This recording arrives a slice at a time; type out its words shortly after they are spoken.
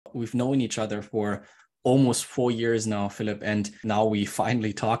we've known each other for almost 4 years now, Philipp, and now we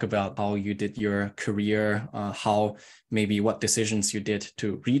finally talk about how you did your career, how maybe what decisions you did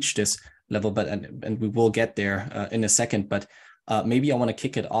to reach this level, but and we will get there in a second. But maybe I want to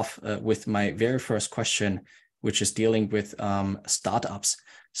kick it off with my very first question, which is dealing with startups.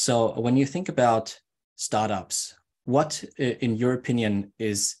 So when you think about startups, what, in your opinion,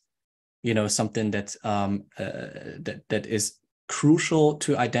 is something that that is crucial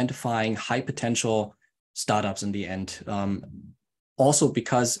to identifying high potential startups in the end? Also,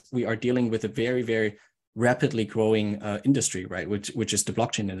 because we are dealing with a very, very rapidly growing industry, right? Which is the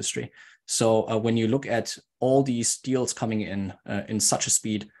blockchain industry. So when you look at all these deals coming in such a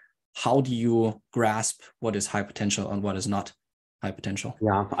speed, how do you grasp what is high potential and what is not high potential?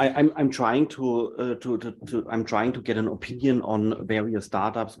 Yeah, I'm trying I'm trying to get an opinion on various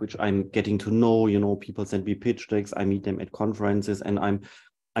startups, which I'm getting to know. People send me pitch decks, I meet them at conferences, and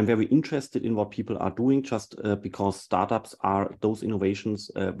I'm very interested in what people are doing, just because startups are those innovations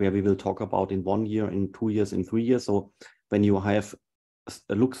where we will talk about in 1 year, in 2 years, in 3 years. So when you have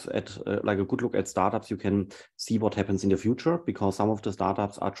looks at like a good look at startups, you can see what happens in the future, because some of the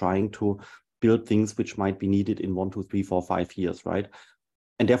startups are trying to build things which might be needed in 1, 2, 3, 4, 5 years, right?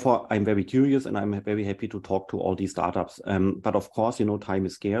 And therefore, I'm very curious, and I'm very happy to talk to all these startups. But of course, time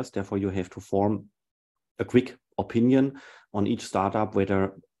is scarce. Therefore, you have to form a quick opinion on each startup,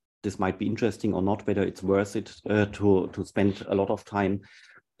 whether this might be interesting or not, whether it's worth it to spend a lot of time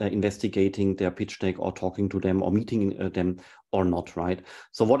investigating their pitch deck or talking to them or meeting them or not, right?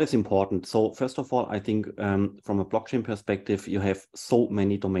 So what is important? So first of all, I think from a blockchain perspective, you have so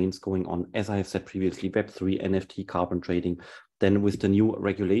many domains going on. As I have said previously, Web3, NFT, carbon trading. Then with the new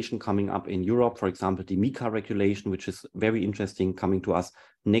regulation coming up in Europe, for example, the MiCA regulation, which is very interesting, coming to us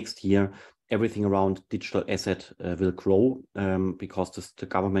next year, everything around digital asset will grow because the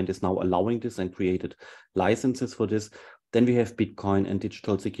government is now allowing this and created licenses for this. Then we have Bitcoin and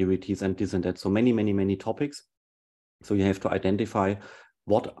digital securities and this and that. So many, many, many topics. So you have to identify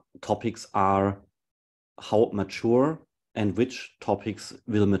what topics are how mature and which topics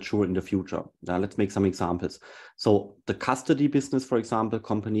will mature in the future. Now, let's make some examples. So the custody business, for example,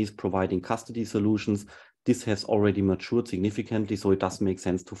 companies providing custody solutions, this has already matured significantly. So it doesn't make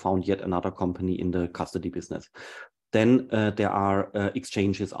sense to found yet another company in the custody business. Then there are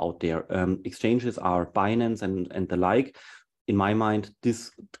exchanges out there. Exchanges are Binance and the like. In my mind,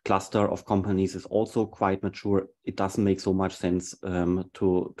 this cluster of companies is also quite mature. It doesn't make so much sense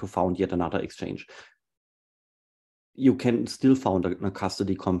to found yet another exchange. You can still found a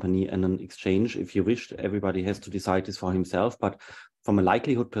custody company and an exchange if you wish. Everybody has to decide this for himself. But from a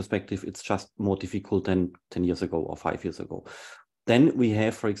likelihood perspective, it's just more difficult than 10 years ago or 5 years ago. Then we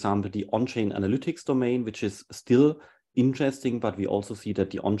have, for example, the on-chain analytics domain, which is still interesting, but we also see that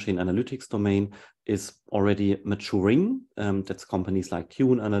the on-chain analytics domain is already maturing. That's companies like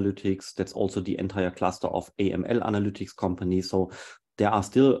Tune Analytics. That's also the entire cluster of AML analytics companies. So there are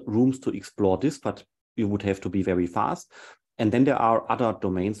still rooms to explore this, but you would have to be very fast. And then there are other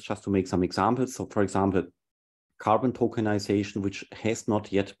domains, just to make some examples. So for example, carbon tokenization, which has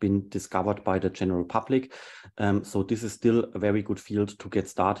not yet been discovered by the general public. So this is still a very good field to get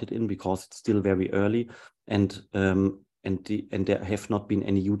started in because it's still very early, and there have not been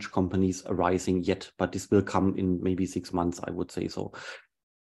any huge companies arising yet, but this will come in maybe 6 months, I would say so.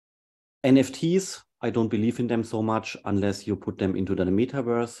 NFTs, I don't believe in them so much unless you put them into the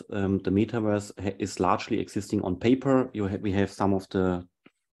metaverse. The metaverse is largely existing on paper. We have some of the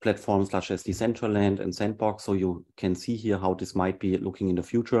platforms such as Decentraland and Sandbox, so you can see here how this might be looking in the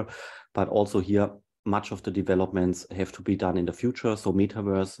future. But also here, much of the developments have to be done in the future. So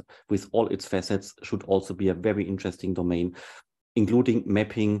metaverse, with all its facets, should also be a very interesting domain, including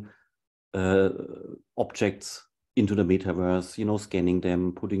mapping objects into the metaverse, scanning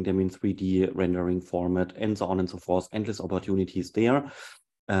them, putting them in 3D rendering format, and so on and so forth. Endless opportunities there.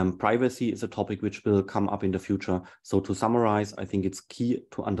 Privacy is a topic which will come up in the future. So to summarize, I think it's key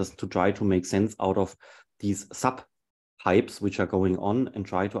to try to make sense out of these sub-hypes which are going on and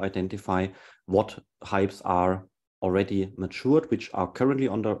try to identify what hypes are already matured, which are currently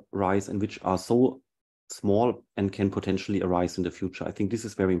on the rise, and which are so small and can potentially arise in the future. I think this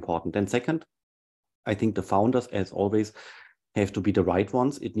is very important. Then second, I think the founders, as always, have to be the right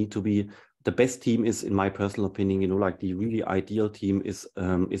ones. It need to be the best team is, in my personal opinion, like the really ideal team is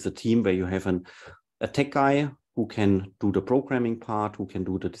a team where you have a tech guy who can do the programming part, who can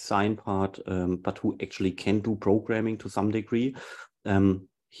do the design part, but who actually can do programming to some degree.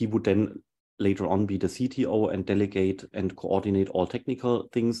 He would then later on be the CTO and delegate and coordinate all technical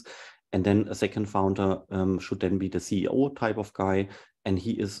things. And then a second founder should then be the CEO type of guy. and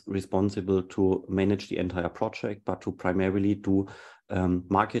he is responsible to manage the entire project, but to primarily do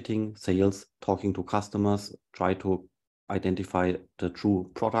marketing, sales, talking to customers, try to identify the true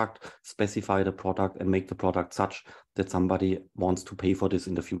product, specify the product, and make the product such that somebody wants to pay for this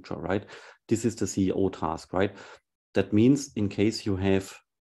in the future, right? This is the CEO task, right? That means in case you have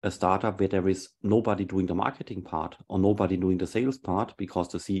a startup where there is nobody doing the marketing part or nobody doing the sales part because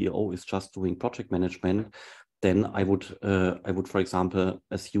the CEO is just doing project management, then I would, for example,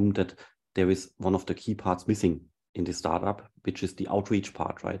 assume that there is one of the key parts missing in the startup, which is the outreach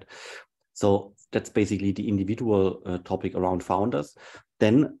part, right? So that's basically the individual topic around founders.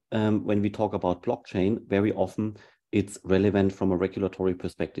 Then when we talk about blockchain, very often it's relevant from a regulatory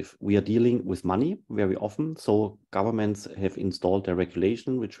perspective. We are dealing with money very often. So governments have installed their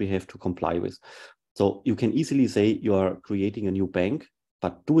regulation, which we have to comply with. So you can easily say you are creating a new bank,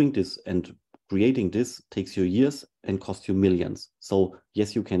 but doing this and creating this takes you years and costs you millions. So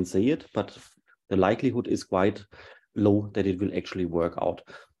yes, you can say it, but the likelihood is quite low that it will actually work out.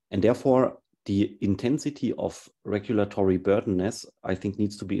 And therefore, the intensity of regulatory burdenness, I think,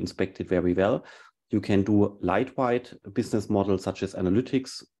 needs to be inspected very well. You can do lightweight business models such as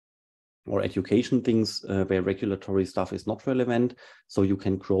analytics or education things where regulatory stuff is not relevant. So you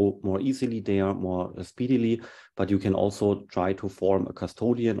can grow more easily there, more speedily, but you can also try to form a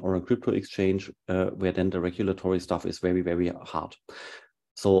custodian or a crypto exchange where then the regulatory stuff is very, very hard.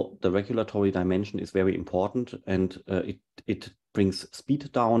 So the regulatory dimension is very important, and it brings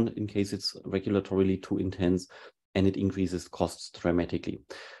speed down in case it's regulatorily too intense, and it increases costs dramatically.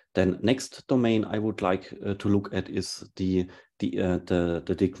 Then next domain I would like to look at is the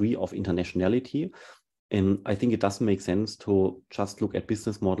degree of internationality. And I think it doesn't make sense to just look at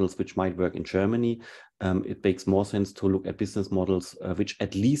business models which might work in Germany. It makes more sense to look at business models which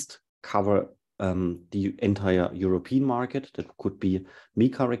at least cover the entire European market. That could be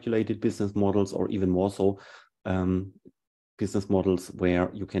MiCA regulated business models, or even more so business models where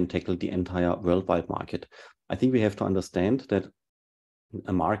you can tackle the entire worldwide market. I think we have to understand that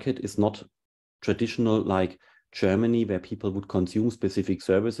a market is not traditional like Germany, where people would consume specific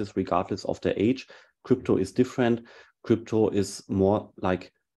services regardless of their age. Crypto is different. Crypto is more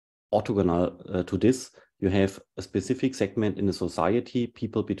like orthogonal to this. You have a specific segment in the society,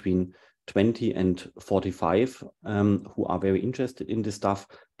 people between 20 and 45 who are very interested in this stuff,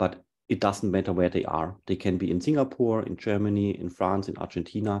 but it doesn't matter where they are. They can be in Singapore, in Germany, in France, in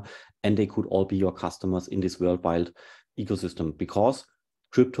Argentina, and they could all be your customers in this worldwide ecosystem, because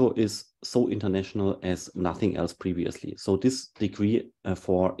crypto is so international as nothing else previously. So this degree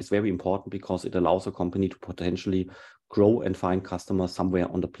is very important because it allows a company to potentially grow and find customers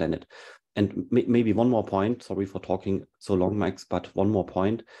somewhere on the planet. And maybe one more point, sorry for talking so long, Max, but one more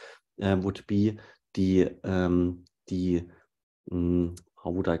point would be how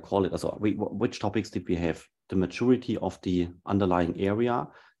would I call it? So which topics did we have? The maturity of the underlying area,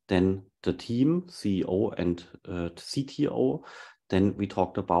 then the team, CEO and CTO. Then we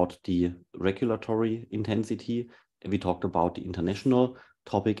talked about the regulatory intensity, and we talked about the international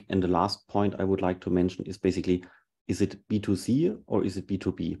topic. And the last point I would like to mention is basically, is it B2C or is it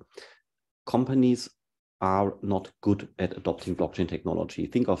B2B? Companies are not good at adopting blockchain technology.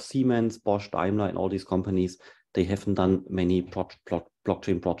 Think of Siemens, Bosch, Daimler, and all these companies. They haven't done many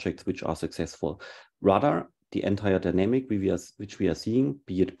blockchain projects which are successful. Rather, the entire dynamic which we are seeing,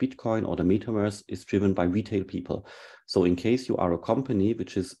 be it Bitcoin or the metaverse, is driven by retail people. So in case you are a company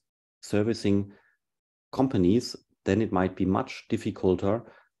which is servicing companies, then it might be much difficulter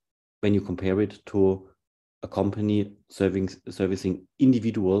when you compare it to a company servicing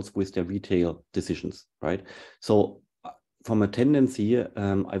individuals with their retail decisions, right? So from a tendency,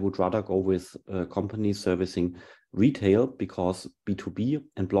 I would rather go with companies servicing retail, because B2B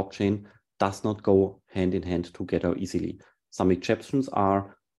and blockchain does not go hand in hand together easily. Some exceptions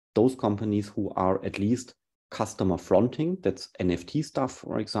are those companies who are at least customer fronting. That's NFT stuff,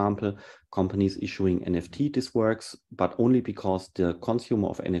 for example. Companies issuing NFT, this works, but only because the consumer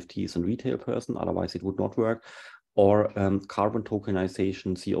of NFT is a retail person, otherwise it would not work. Or carbon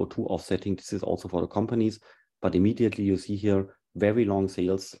tokenization, CO2 offsetting, this is also for the companies, but immediately you see here very long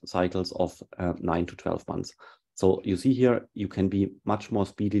sales cycles of 9 to 12 months. So you see here, you can be much more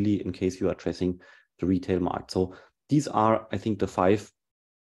speedily in case you are addressing the retail market. So these are, I think, the 5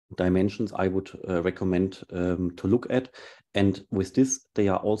 dimensions I would recommend to look at. And with this, they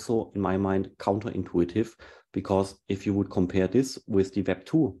are also, in my mind, counterintuitive, because if you would compare this with the Web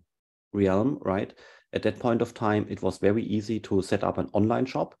 2 realm, right? At that point of time, it was very easy to set up an online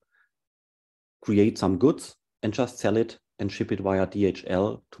shop, create some goods, and just sell it and ship it via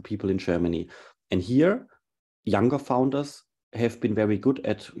DHL to people in Germany. And here, younger founders have been very good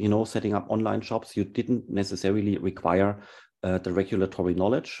at, setting up online shops. You didn't necessarily require the regulatory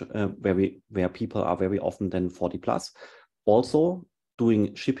knowledge, where people are very often then 40 plus. Also,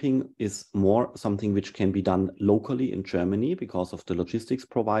 doing shipping is more something which can be done locally in Germany because of the logistics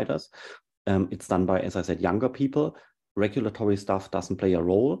providers. It's done by, as I said, younger people. Regulatory stuff doesn't play a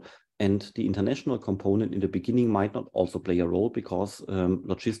role. And the international component in the beginning might not also play a role because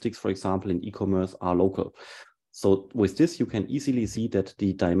logistics, for example, in e-commerce are local. So with this, you can easily see that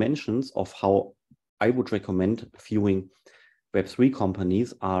the dimensions of how I would recommend viewing Web3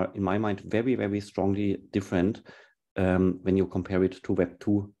 companies are, in my mind, very, very strongly different when you compare it to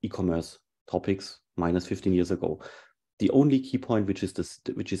Web2 e-commerce topics minus 15 years ago. The only key point, which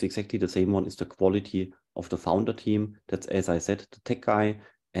is exactly the same one, is the quality of the founder team. That's, as I said, the tech guy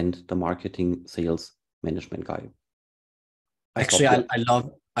and the marketing, sales, management guy. Actually,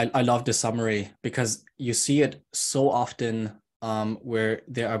 I love the summary, because you see it so often where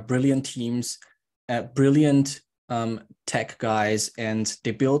there are brilliant teams, brilliant tech guys, and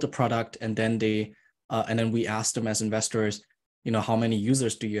they build a product, and then we ask them as investors, how many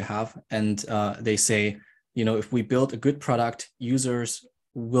users do you have? And they say, if we build a good product, users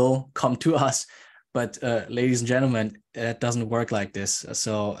will come to us. But ladies and gentlemen, it doesn't work like this.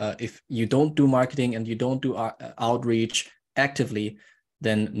 So if you don't do marketing and you don't do outreach actively,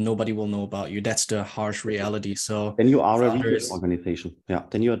 then nobody will know about you. That's the harsh reality. So then you are a research organization. Yeah,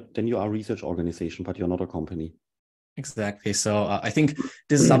 then you are a research organization, but you're not a company. Exactly. So I think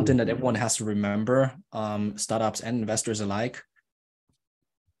this is something that everyone has to remember, startups and investors alike.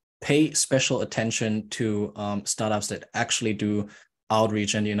 Pay special attention to startups that actually do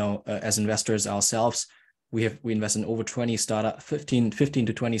outreach. And, as investors ourselves, we invest in over 20 startup, 15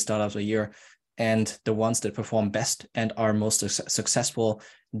 to 20 startups a year. And the ones that perform best and are most successful,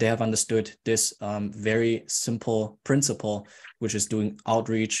 they have understood this very simple principle, which is doing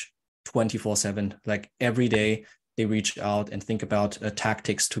outreach 24/7. Like every day, they reach out and think about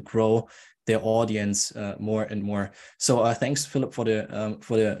tactics to grow their audience more and more. So thanks, Philipp, for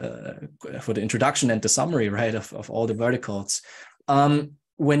the introduction and the summary, right, of all the verticals.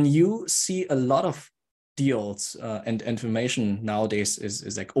 When you see a lot of deals and information nowadays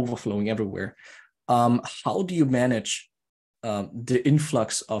is like overflowing everywhere, how do you manage the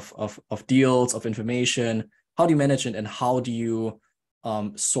influx of deals, of information? How do you manage it, and how do you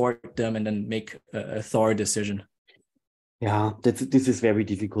sort them and then make a thorough decision? Yeah, this is very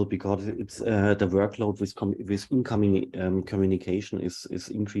difficult because it's the workload with incoming communication is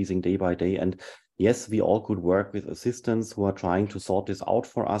increasing day by day. And yes, we all could work with assistants who are trying to sort this out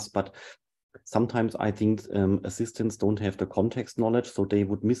for us, but sometimes I think assistants don't have the context knowledge, so they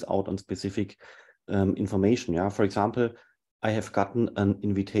would miss out on specific information. Yeah, for example, I have gotten an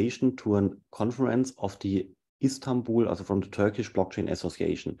invitation to a conference of the Istanbul, also from the Turkish Blockchain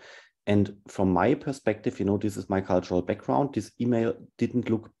Association. And from my perspective, this is my cultural background. This email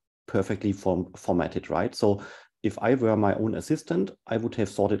didn't look perfectly formatted, right? So if I were my own assistant, I would have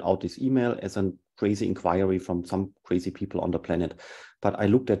sorted out this email as a crazy inquiry from some crazy people on the planet. But I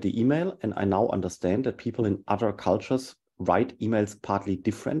looked at the email and I now understand that people in other cultures write emails partly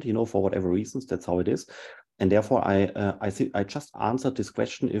different, for whatever reasons. That's how it is. And therefore, I just answered this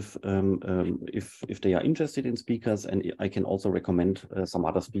question if they are interested in speakers, and I can also recommend some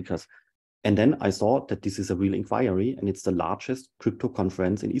other speakers. And then I saw that this is a real inquiry, and it's the largest crypto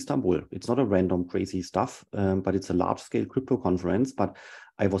conference in Istanbul. It's not a random crazy stuff, but it's a large-scale crypto conference. But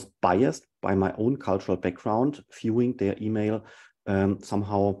I was biased by my own cultural background, viewing their email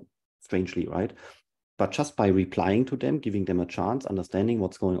somehow strangely, right? But just by replying to them, giving them a chance, understanding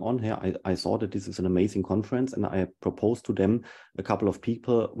what's going on here, I saw that this is an amazing conference, and I proposed to them a couple of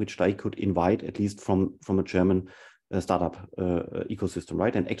people which they could invite, at least from a German startup ecosystem,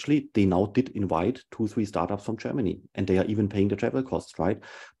 right? And actually, they now did invite 2-3 startups from Germany, and they are even paying the travel costs, right?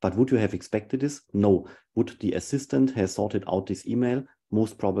 But would you have expected this? No. Would the assistant have sorted out this email?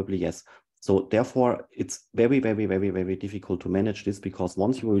 Most probably, yes. So therefore, it's very, very, very, very difficult to manage this, because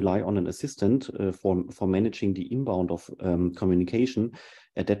once you rely on an assistant for managing the inbound of communication,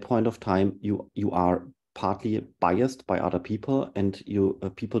 at that point of time, you are partly biased by other people, and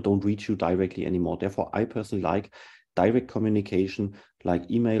people don't reach you directly anymore. Therefore, I personally like direct communication, like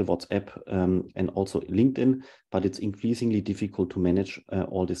email, WhatsApp, and also LinkedIn, but it's increasingly difficult to manage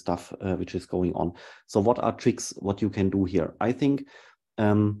all this stuff which is going on. So what are tricks, what you can do here? I think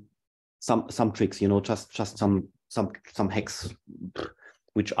some tricks, just some hacks.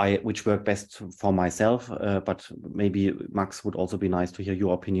 which work best for myself, but maybe Max would also be nice to hear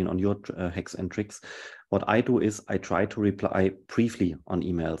your opinion on your hacks and tricks. What I do is I try to reply briefly on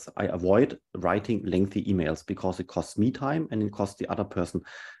emails. I avoid writing lengthy emails because it costs me time and it costs the other person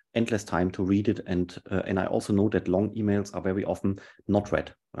endless time to read it. And I also know that long emails are very often not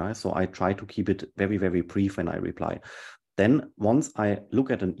read. Right? So I try to keep it very, very brief when I reply. Then once I look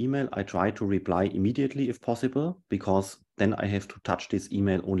at an email, I try to reply immediately if possible, because then I have to touch this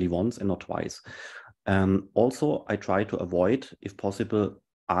email only once and not twice. Also, I try to avoid, if possible,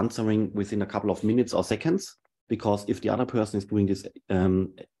 answering within a couple of minutes or seconds, because if the other person is doing this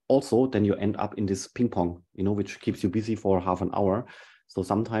also, then you end up in this ping pong, which keeps you busy for half an hour. So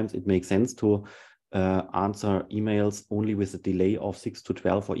sometimes it makes sense to answer emails only with a delay of 6 to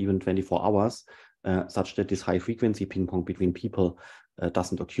 12 or even 24 hours, such that this high frequency ping pong between people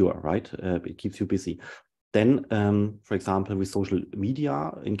doesn't occur, right? It keeps you busy. Then, for example, with social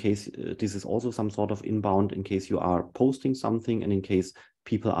media, in case this is also some sort of inbound, in case you are posting something and in case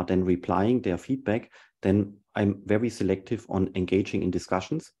people are then replying their feedback, then I'm very selective on engaging in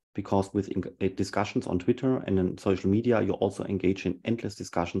discussions, because with discussions on Twitter and in social media, you also engage in endless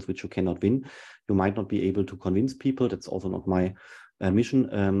discussions, which you cannot win. You might not be able to convince people. That's also not my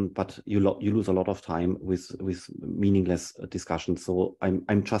mission, but you lose a lot of time with meaningless discussions. So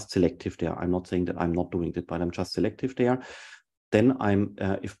I'm just selective there. I'm not saying that I'm not doing it, but I'm just selective there. Then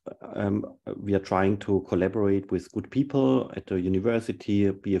if we are trying to collaborate with good people at the university,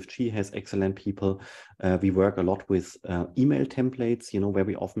 BFG has excellent people. We work a lot with email templates.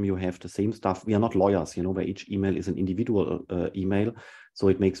 Very often you have the same stuff. We are not lawyers, where each email is an individual email. So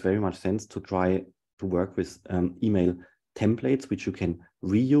it makes very much sense to try to work with email templates, which you can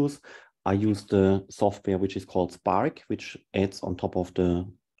reuse. I use the software which is called Spark, which adds on top of the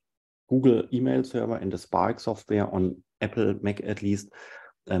Google email server, and the Spark software on Apple Mac at least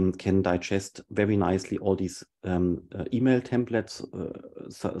can digest very nicely all these email templates.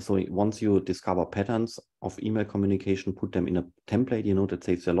 So once you discover patterns of email communication, put them in a template, that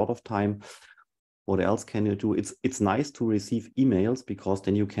saves a lot of time. What else can you do? It's nice to receive emails, because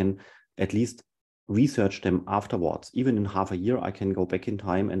then you can at least research them afterwards. Even in half a year, I can go back in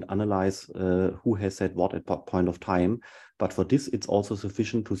time and analyze who has said what at what point of time. But for this, it's also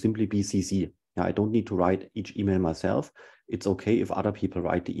sufficient to simply be CC. Now, I don't need to write each email myself. It's okay if other people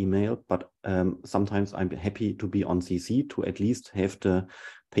write the email, but sometimes I'm happy to be on CC to at least have the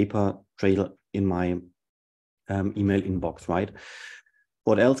paper trail in my email inbox, right?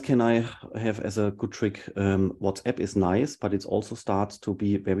 What else can I have as a good trick? WhatsApp is nice, but it also starts to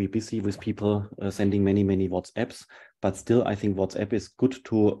be very busy with people sending many, many WhatsApps. But still, I think WhatsApp is good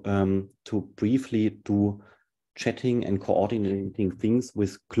to briefly do chatting and coordinating things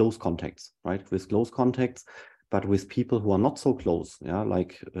with close contacts, right? With close contacts, but with people who are not so close, yeah,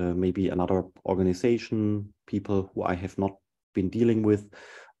 like maybe another organization, people who I have not been dealing with.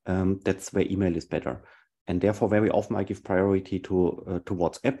 That's where email is better. And therefore, very often I give priority to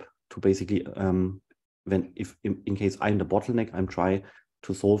WhatsApp, to basically, in case I'm the bottleneck, I'm trying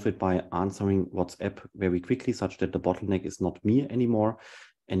to solve it by answering WhatsApp very quickly, such that the bottleneck is not me anymore.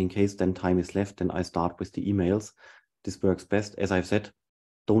 And in case then time is left, then I start with the emails. This works best. As I've said,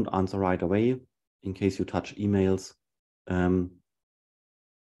 don't answer right away. In case you touch emails,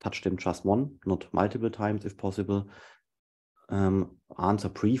 touch them just one, not multiple times if possible. Answer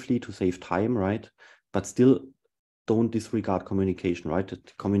briefly to save time, right? But still don't disregard communication, right? The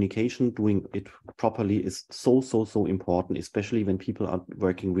communication, doing it properly is so important, especially when people are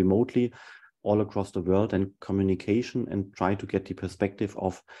working remotely all across the world, and communication and try to get the perspective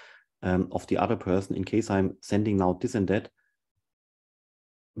of the other person. In case I'm sending now this and that,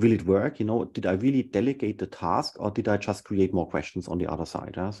 will it work? Did I really delegate the task, or did I just create more questions on the other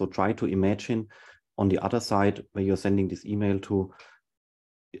side? So try to imagine on the other side where you're sending this email to,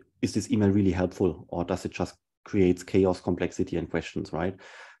 is this email really helpful, or does it just create chaos, complexity, and questions, right?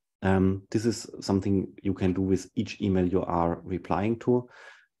 This is something you can do with each email you are replying to.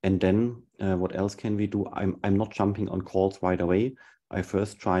 And then what else can we do? I'm not jumping on calls right away. I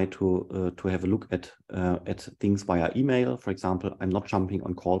first try to have a look at things via email. For example, I'm not jumping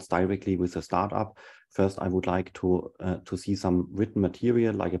on calls directly with a startup. First, I would like to see some written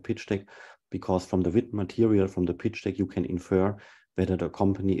material, like a pitch deck, because from the written material, from the pitch deck, you can infer whether the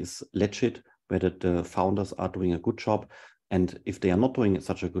company is legit, whether the founders are doing a good job. And if they are not doing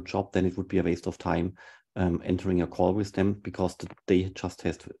such a good job, then it would be a waste of time entering a call with them, because they just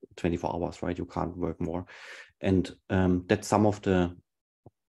has 24 hours, right? You can't work more. And that's some of the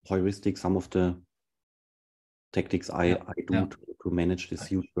heuristics, some of the tactics I do to manage this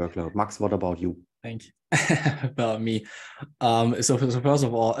huge workload. Max, what about you? Thank you. About me. So first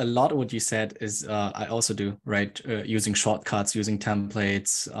of all, a lot of what you said is I also do, right? Using shortcuts, using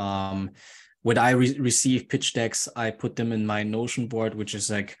templates. When I receive pitch decks, I put them in my Notion board, which is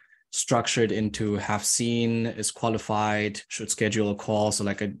like structured into have seen, is qualified, should schedule a call. So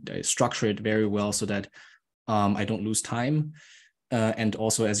like I structure it very well so that I don't lose time. And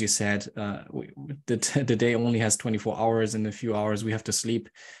also, as you said, the day only has 24 hours. In a few hours, we have to sleep.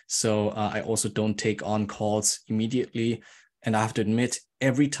 So I also don't take on calls immediately. And I have to admit,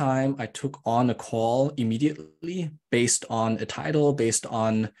 every time I took on a call immediately based on a title, based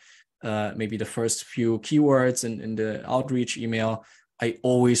on maybe the first few keywords in the outreach email, I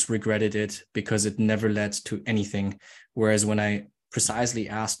always regretted it because it never led to anything. Whereas when I precisely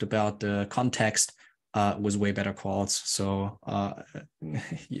asked about the context, was way better calls. So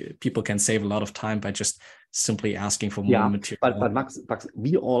people can save a lot of time by just simply asking for more material. But Max,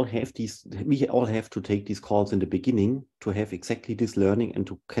 we all have to take these calls in the beginning to have exactly this learning and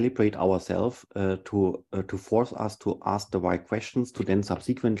to calibrate ourselves to force us to ask the right questions to then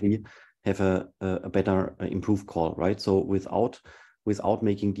subsequently have a better improved call, right? So without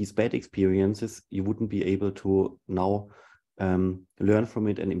making these bad experiences, you wouldn't be able to now learn from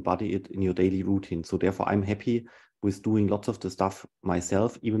it and embody it in your daily routine. So therefore, I'm happy with doing lots of the stuff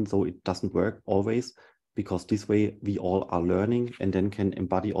myself, even though it doesn't work always, because this way we all are learning and then can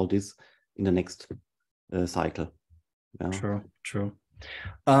embody all this in the next cycle. Yeah. True.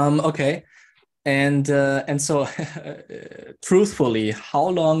 Okay. And so truthfully, how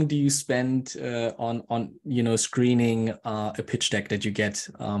long do you spend on screening a pitch deck that you get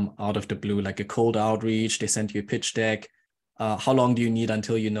out of the blue, like a cold outreach? They send you a pitch deck. How long do you need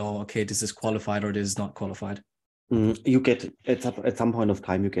until you know, okay, this is qualified or this is not qualified? You get at some point of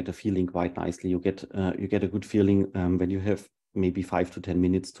time, you get a feeling quite nicely. You get a good feeling when you have maybe 5 to 10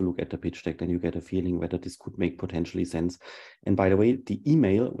 minutes to look at the pitch deck, then you get a feeling whether this could make potentially sense. And by the way, the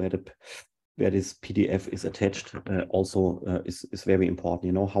email where this PDF is attached also is very important.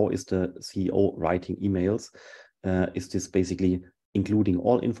 You know, how is the CEO writing emails? Is this basically including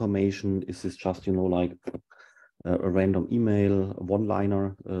all information? Is this just, you know, like a random email,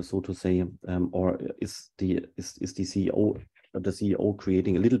 one-liner, so to say, or is the CEO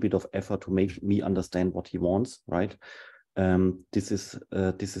creating a little bit of effort to make me understand what he wants, right? This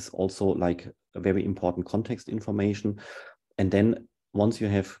is also like a very important context information. And then once you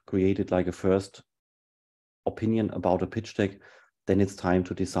have created like a first opinion about a pitch deck, then it's time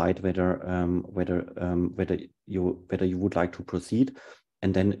to decide whether you would like to proceed.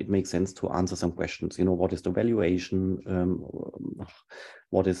 And then it makes sense to answer some questions. You know, what is the valuation?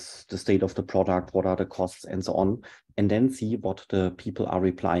 What is the state of the product? What are the costs and so on? And then see what the people are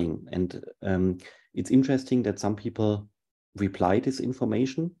replying. And it's interesting that some people reply this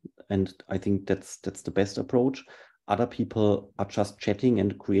information. And I think that's the best approach. Other people are just chatting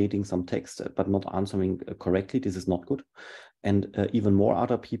and creating some text, but not answering correctly. This is not good. And even more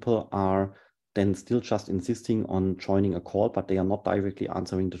other people are then still just insisting on joining a call, but they are not directly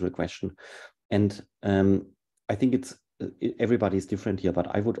answering the question. And I think everybody is different here,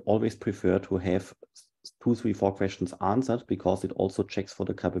 but I would always prefer to have 2, 3, 4 questions answered, because it also checks for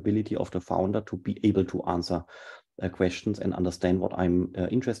the capability of the founder to be able to answer questions and understand what I'm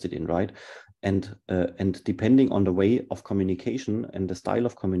interested in, right? And depending on the way of communication and the style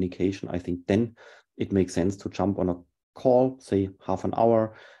of communication, I think then it makes sense to jump on a call, say half an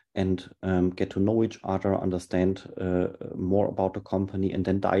hour, and get to know each other, understand more about the company, and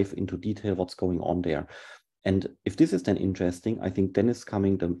then dive into detail what's going on there. And if this is then interesting, I think then is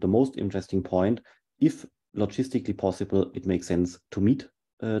coming the most interesting point. If logistically possible, it makes sense to meet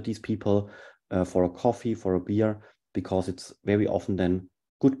these people for a coffee, for a beer, because it's very often then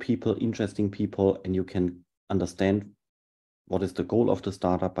good people, interesting people, and you can understand what is the goal of the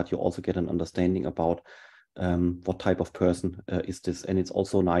startup, but you also get an understanding about what type of person is this. And it's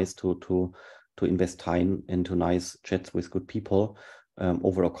also nice to invest time into nice chats with good people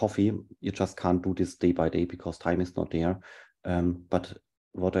over a coffee. You just can't do this day by day because time is not there. But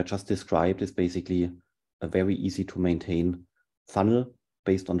what I just described is basically a very easy to maintain funnel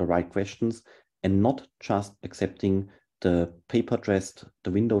based on the right questions, and not just accepting the paper dressed,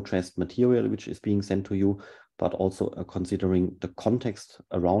 the window dressed material which is being sent to you, but also considering the context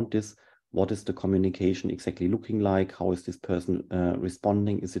around this. What is the communication exactly looking like? How is this person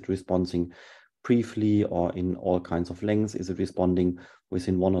responding? Is it responding briefly or in all kinds of lengths? Is it responding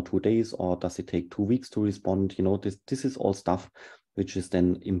within 1 or 2 days, or does it take 2 weeks to respond? You know, this is all stuff which is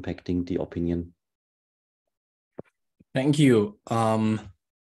then impacting the opinion. Thank you.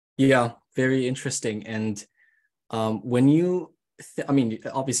 Yeah, very interesting. And when you I mean,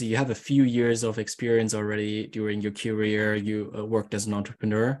 obviously you have a few years of experience already during your career. You worked as an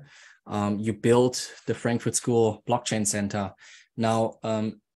entrepreneur. You built the Frankfurt School Blockchain Center. Now,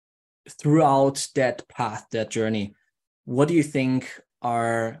 throughout that path, that journey, what do you think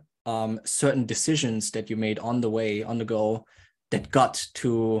are certain decisions that you made on the way, on the go, that got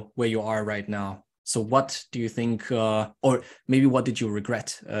to where you are right now? So what do you think, or maybe what did you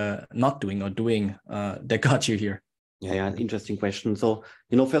regret not doing or doing that got you here? Yeah, interesting question. So,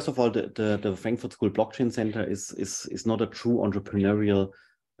 first of all, the Frankfurt School Blockchain Center is not a true entrepreneurial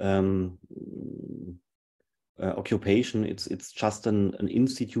occupation. It's just an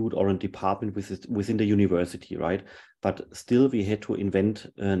institute or a department within the university, right? But still, we had to invent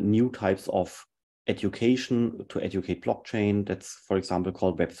new types of education to educate blockchain. That's, for example,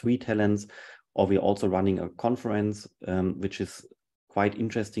 called Web3 Talents. Or we're also running a conference, which is quite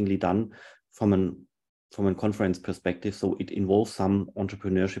interestingly done from a conference perspective. So it involves some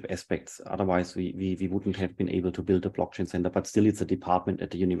entrepreneurship aspects. Otherwise, we wouldn't have been able to build a blockchain center, but still it's a department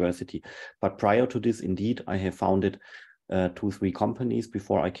at the university. But prior to this, indeed, I have founded 2-3 companies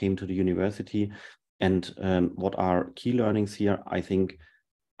before I came to the university. And what are key learnings here? I think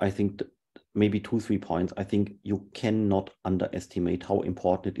maybe 2-3 points. I think you cannot underestimate how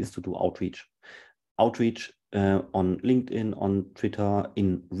important it is to do outreach. Outreach on LinkedIn, on Twitter,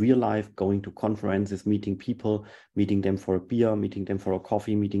 in real life, going to conferences, meeting people, meeting them for a beer, meeting them for a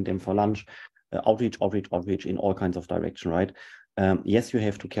coffee, meeting them for lunch, outreach in all kinds of direction, right? Yes, you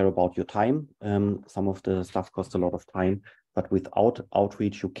have to care about your time. Some of the stuff costs a lot of time, but without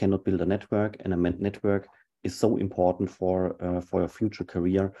outreach, you cannot build a network, and a network is so important for your future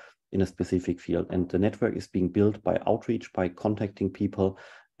career in a specific field. And the network is being built by outreach, by contacting people,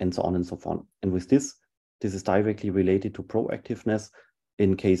 and so on and so on. And with this is directly related to proactiveness.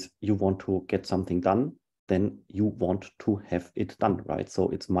 In case you want to get something done, then you want to have it done, right? So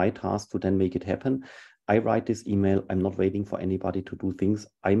it's my task to then make it happen. I write this email. I'm not waiting for anybody to do things.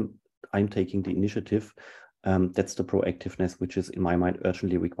 I'm taking the initiative. That's the proactiveness, which is in my mind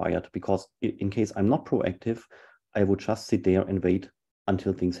urgently required, because in case I'm not proactive, I would just sit there and wait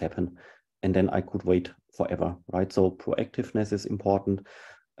until things happen. And then I could wait forever, right? So proactiveness is important.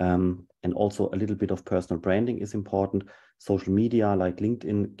 And also a little bit of personal branding is important. Social media like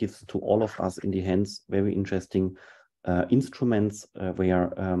LinkedIn gives to all of us in the hands very interesting instruments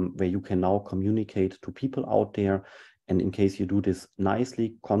where you can now communicate to people out there. And in case you do this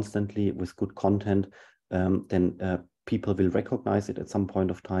nicely, constantly with good content, then people will recognize it at some point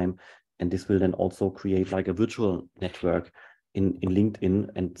of time. And this will then also create like a virtual network in LinkedIn,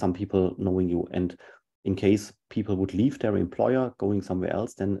 and some people knowing you. And in case people would leave their employer going somewhere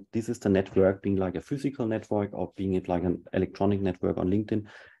else, then this is the network being like a physical network, or being it like an electronic network on LinkedIn.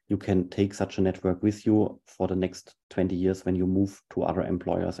 You can take such a network with you for the next 20 years when you move to other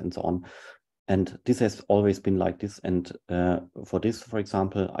employers and so on. And this has always been like this. And for this, for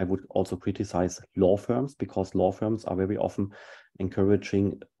example, I would also criticize law firms, because law firms are very often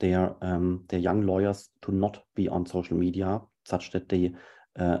encouraging their young lawyers to not be on social media, such that they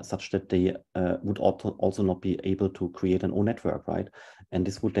would also not be able to create an own network, right? And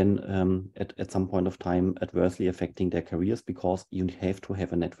this would then at some point of time adversely affecting their careers, because you have to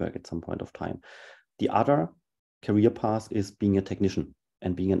have a network at some point of time. The other career path is being a technician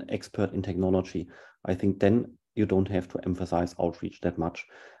and being an expert in technology. I think then you don't have to emphasize outreach that much.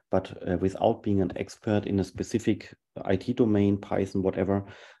 But without being an expert in a specific IT domain, Python, whatever,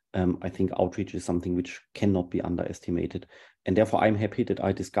 I think outreach is something which cannot be underestimated. And therefore, I'm happy that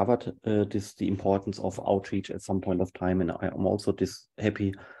I discovered the importance of outreach at some point of time. And I'm also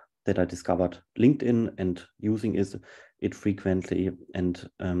happy that I discovered LinkedIn and using it frequently. And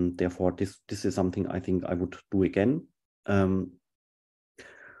therefore, this is something I think I would do again.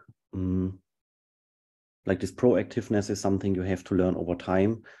 Like this proactiveness is something you have to learn over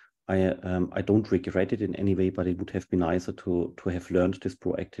time. I don't regret it in any way, but it would have been nicer to have learned this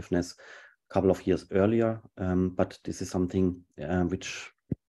proactiveness a couple of years earlier. But this is something which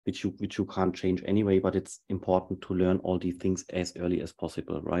you can't change anyway. But it's important to learn all these things as early as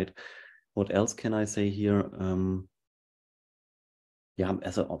possible, right? What else can I say here? Yeah,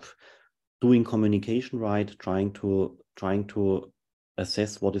 doing communication right, trying to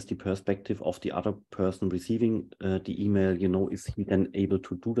assess what is the perspective of the other person receiving the email. Is he then able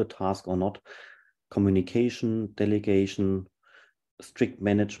to do the task or not? Communication, delegation, strict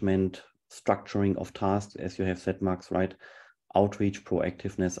management, structuring of tasks, as you have said, Max, right? Outreach,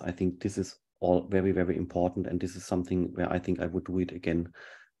 proactiveness. I think this is all very, very important, and this is something where I think I would do it again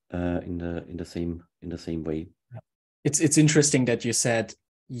in the same way. It's interesting that you said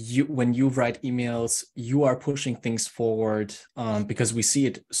when you write emails, you are pushing things forward, because we see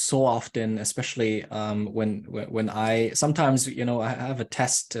it so often, especially when I sometimes, I have a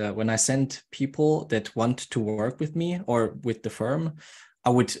test when I send people that want to work with me or with the firm. I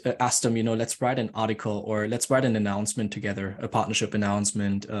would ask them, let's write an article or let's write an announcement together, a partnership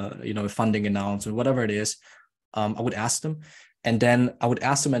announcement, a funding announcement, whatever it is. I would ask them, and then I would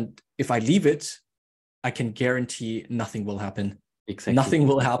ask them, and if I leave it, I can guarantee nothing will happen. Exactly. Nothing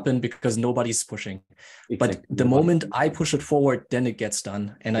will happen because nobody's pushing. Exactly. But the moment I push it forward, then it gets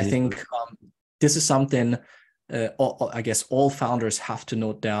done. And I think this is something I guess all founders have to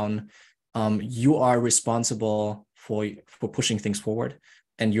note down. You are responsible for pushing things forward,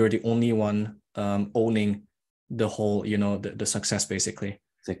 and you're the only one owning the whole, the success, basically.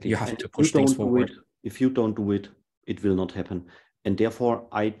 Exactly. You have to push things forward. If you don't do it, it will not happen. And therefore,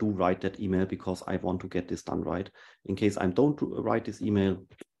 I do write that email because I want to get this done right. In case I don't write this email,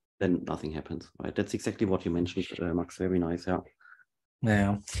 then nothing happens, right? That's exactly what you mentioned, Max. Very nice, yeah.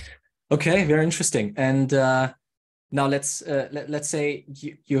 Yeah. Okay, very interesting. And now let's say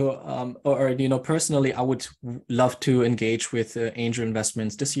you personally, I would love to engage with angel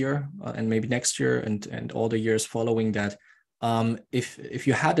investments this year and maybe next year and all the years following that. If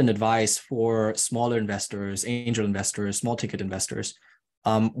you had an advice for smaller investors, angel investors, small ticket investors,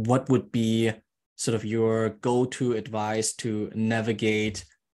 what would be sort of your go-to advice to navigate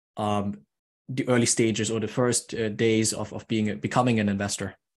the early stages or the first days of becoming an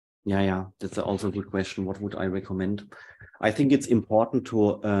investor? Yeah, that's also a good question. What would I recommend? I think it's important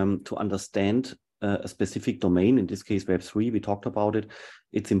to understand a specific domain. In this case, Web3. We talked about it.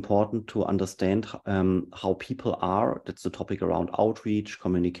 It's important to understand how people are. That's the topic around outreach,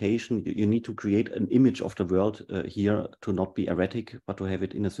 communication. You need to create an image of the world here to not be erratic, but to have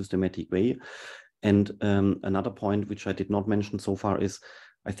it in a systematic way. And another point which I did not mention so far is,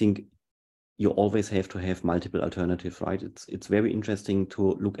 I think you always have to have multiple alternatives, right? It's very interesting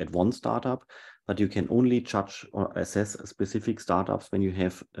to look at one startup, but you can only judge or assess specific startups when you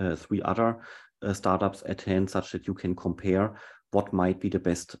have 3 other startups at hand, such that you can compare what might be the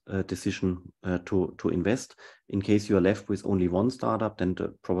best decision to invest. In case you are left with only one startup, then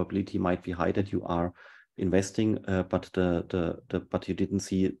the probability might be high that you are investing, but but you didn't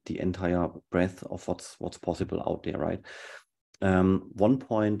see the entire breadth of what's possible out there, right? One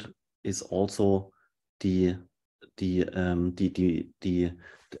point is also the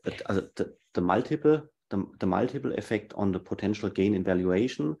multiple effect on the potential gain in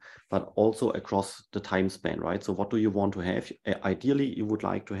valuation, but also across the time span, right? So what do you want to have? Ideally, you would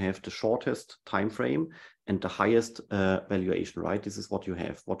like to have the shortest time frame and the highest valuation, right? This is what you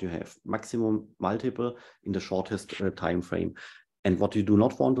have. Maximum multiple in the shortest time frame. And what you do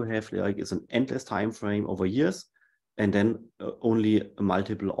not want to have is an endless time frame over years, and then only a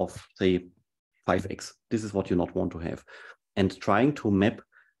multiple of, say, 5x. This is what you not want to have. And trying to map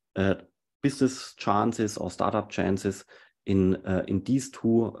business chances or startup chances in these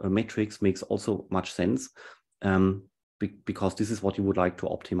two metrics makes also much sense, because this is what you would like to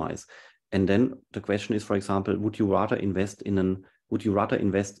optimize. And then the question is, for example, would you rather invest in a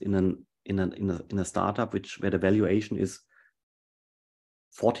startup where the valuation is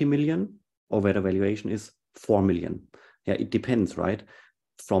 40 million or where the valuation is 4 million? Yeah, it depends, right?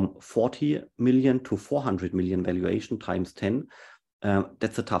 From 40 million to 400 million valuation times 10,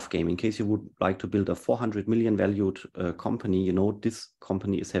 that's a tough game. In case you would like to build a 400 million valued company, this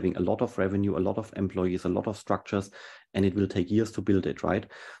company is having a lot of revenue, a lot of employees, a lot of structures, and it will take years to build it, right?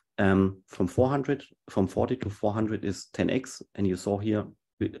 From 40 to 400 is 10x, and you saw here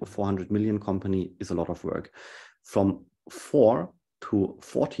a 400 million company is a lot of work. From 4 to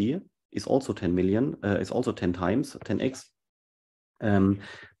 40 is also 10 million, is also 10 times, 10x.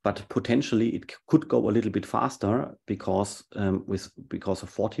 But potentially it could go a little bit faster because of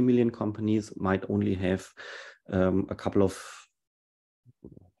 40 million companies might only have a couple of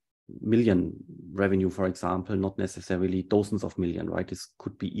million revenue, for example, not necessarily dozens of million, right? This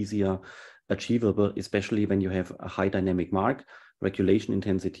could be easier achievable, especially when you have a high dynamic market, regulation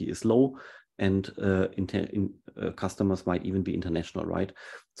intensity is low, and customers might even be international, right?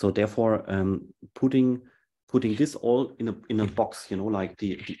 So therefore, putting this all in a box, like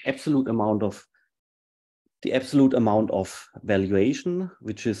the absolute amount of valuation,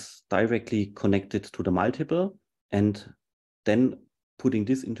 which is directly connected to the multiple, and then putting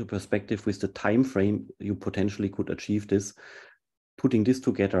this into perspective with the time frame you potentially could achieve this, putting this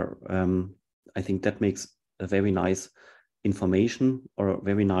together, I think that makes a very nice information or a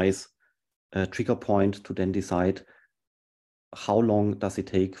very nice trigger point to then decide how long does it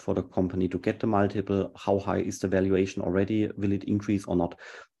take for the company to get the multiple? How high is the valuation already? Will it increase or not?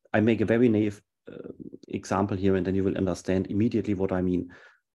 I make a very naive example here, and then you will understand immediately what I mean.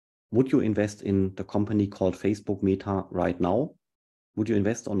 Would you invest in the company called Facebook Meta right now? Would you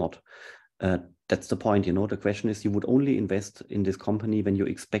invest or not? That's the point, you know. The question is, you would only invest in this company when you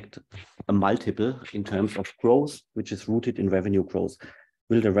expect a multiple in terms of growth, which is rooted in revenue growth.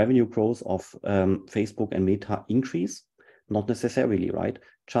 Will the revenue growth of Facebook and Meta increase? Not necessarily, right?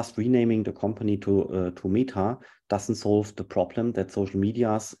 Just renaming the company to Meta doesn't solve the problem that social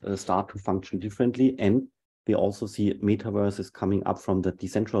medias start to function differently. And we also see metaverses coming up from the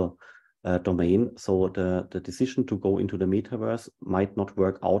decentral domain. So the decision to go into the metaverse might not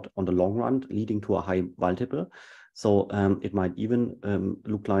work out on the long run, leading to a high multiple. So it might even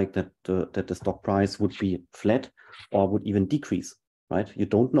look like that the stock price would be flat or would even decrease, right? You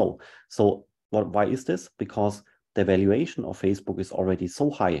don't know. So why is this? Because the valuation of Facebook is already so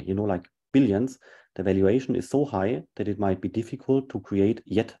high, you know, like billions. The valuation is so high that it might be difficult to create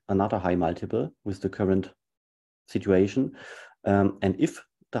yet another high multiple with the current situation. And if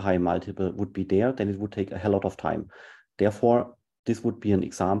the high multiple would be there, then it would take a hell lot of time. Therefore, this would be an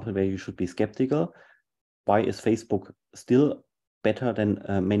example where you should be skeptical. Why is Facebook still better than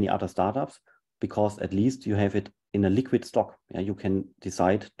many other startups? Because at least you have it in a liquid stock. Yeah, you can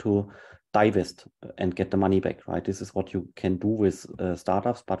decide to divest and get the money back, right? This is what you can do with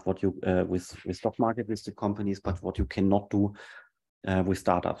startups, but what you with stock market listed companies, but what you cannot do with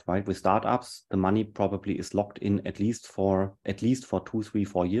startups, right? With startups, the money probably is locked in at least for 2, 3,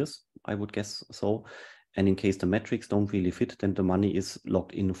 4 years, I would guess so. And in case the metrics don't really fit, then the money is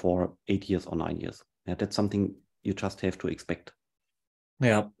locked in for 8 years or 9 years. Yeah, that's something you just have to expect.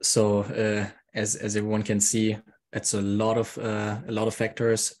 Yeah. So as everyone can see, it's a lot of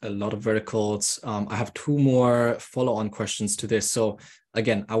factors, a lot of verticals. I have 2 more follow-on questions to this. So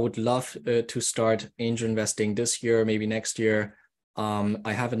again, I would love to start angel investing this year, maybe next year.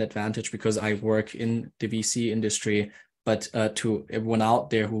 I have an advantage because I work in the VC industry, but to everyone out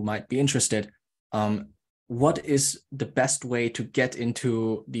there who might be interested, what is the best way to get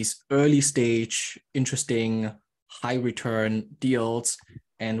into these early stage, interesting, high return deals?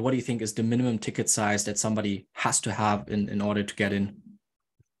 And what do you think is the minimum ticket size that somebody has to have in order to get in?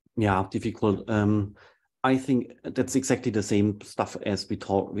 Yeah, difficult. I think that's exactly the same stuff as we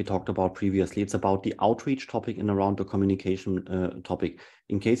talked about previously. It's about the outreach topic and around the communication topic.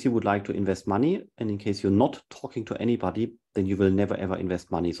 In case you would like to invest money, and in case you're not talking to anybody, then you will never ever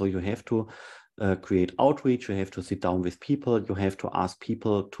invest money. So you have to create outreach. You have to sit down with people. You have to ask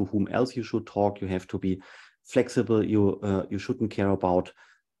people to whom else you should talk. You have to be flexible. You shouldn't care about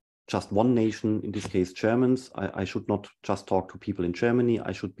just one nation, in this case, Germans. I should not just talk to people in Germany.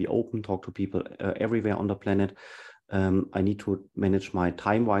 I should be open, talk to people everywhere on the planet. I need to manage my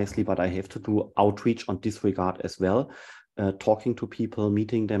time wisely, but I have to do outreach on this regard as well, talking to people,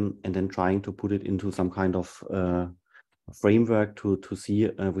 meeting them, and then trying to put it into some kind of framework to see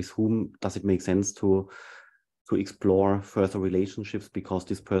with whom does it make sense to explore further relationships, because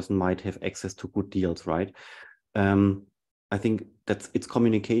this person might have access to good deals, right? I think it's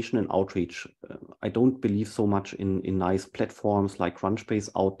communication and outreach. I don't believe so much in nice platforms like Crunchbase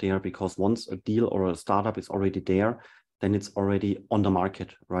out there, because once a deal or a startup is already there, then it's already on the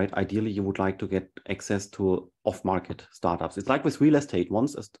market, right? Ideally, you would like to get access to off-market startups. It's like with real estate.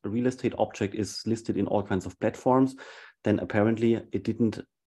 Once a real estate object is listed in all kinds of platforms, then apparently it didn't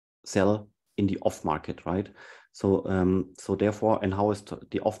sell in the off-market, right? So therefore, and how is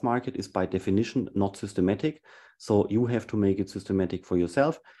the off-market is by definition not systematic. So you have to make it systematic for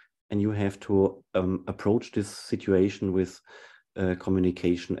yourself, and you have to approach this situation with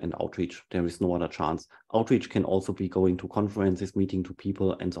communication and outreach. There is no other chance. Outreach can also be going to conferences, meeting to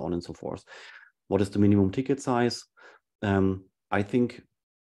people, and so on and so forth. What is the minimum ticket size? I think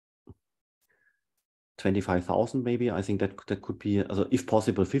 25,000 maybe. I think that could be, if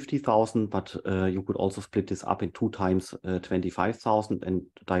possible, 50,000, but you could also split this up in 2 times 25,000 and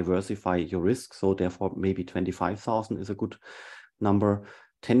diversify your risk. So therefore, maybe 25,000 is a good number.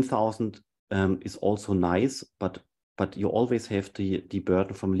 10,000 is also nice, but you always have the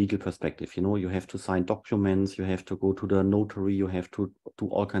burden from a legal perspective. You know, you have to sign documents, you have to go to the notary, you have to do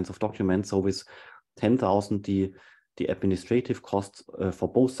all kinds of documents. So with 10,000, the administrative costs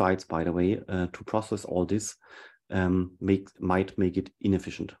for both sides, by the way, to process all this might make it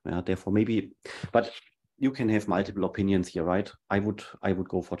inefficient. Therefore, maybe, but you can have multiple opinions here, right? I would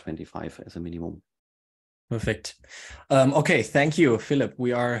go for 25 as a minimum. Perfect. Okay, thank you, Philipp.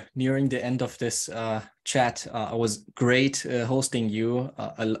 We are nearing the end of this chat. It was great hosting you.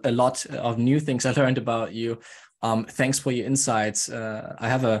 A lot of new things I learned about you. Thanks for your insights. I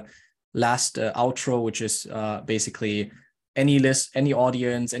have a last outro, which is basically any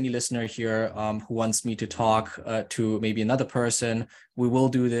audience, any listener here who wants me to talk to maybe another person. We will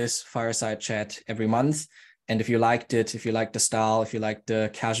do this fireside chat every month. And if you liked it, if you like the style, if you like the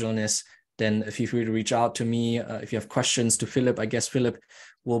casualness, then feel free to reach out to me. If you have questions to Philipp, I guess Philipp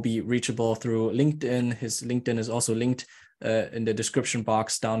will be reachable through LinkedIn. His LinkedIn is also linked in the description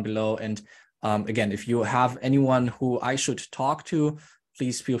box down below. And again, if you have anyone who I should talk to,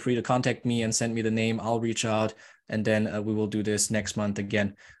 please feel free to contact me and send me the name. I'll reach out, and then we will do this next month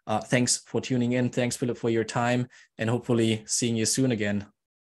again. Thanks for tuning in. Thanks, Philipp, for your time, and hopefully seeing you soon again.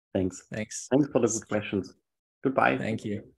 Thanks. Thanks. Thanks for the good questions. Goodbye. Thank you.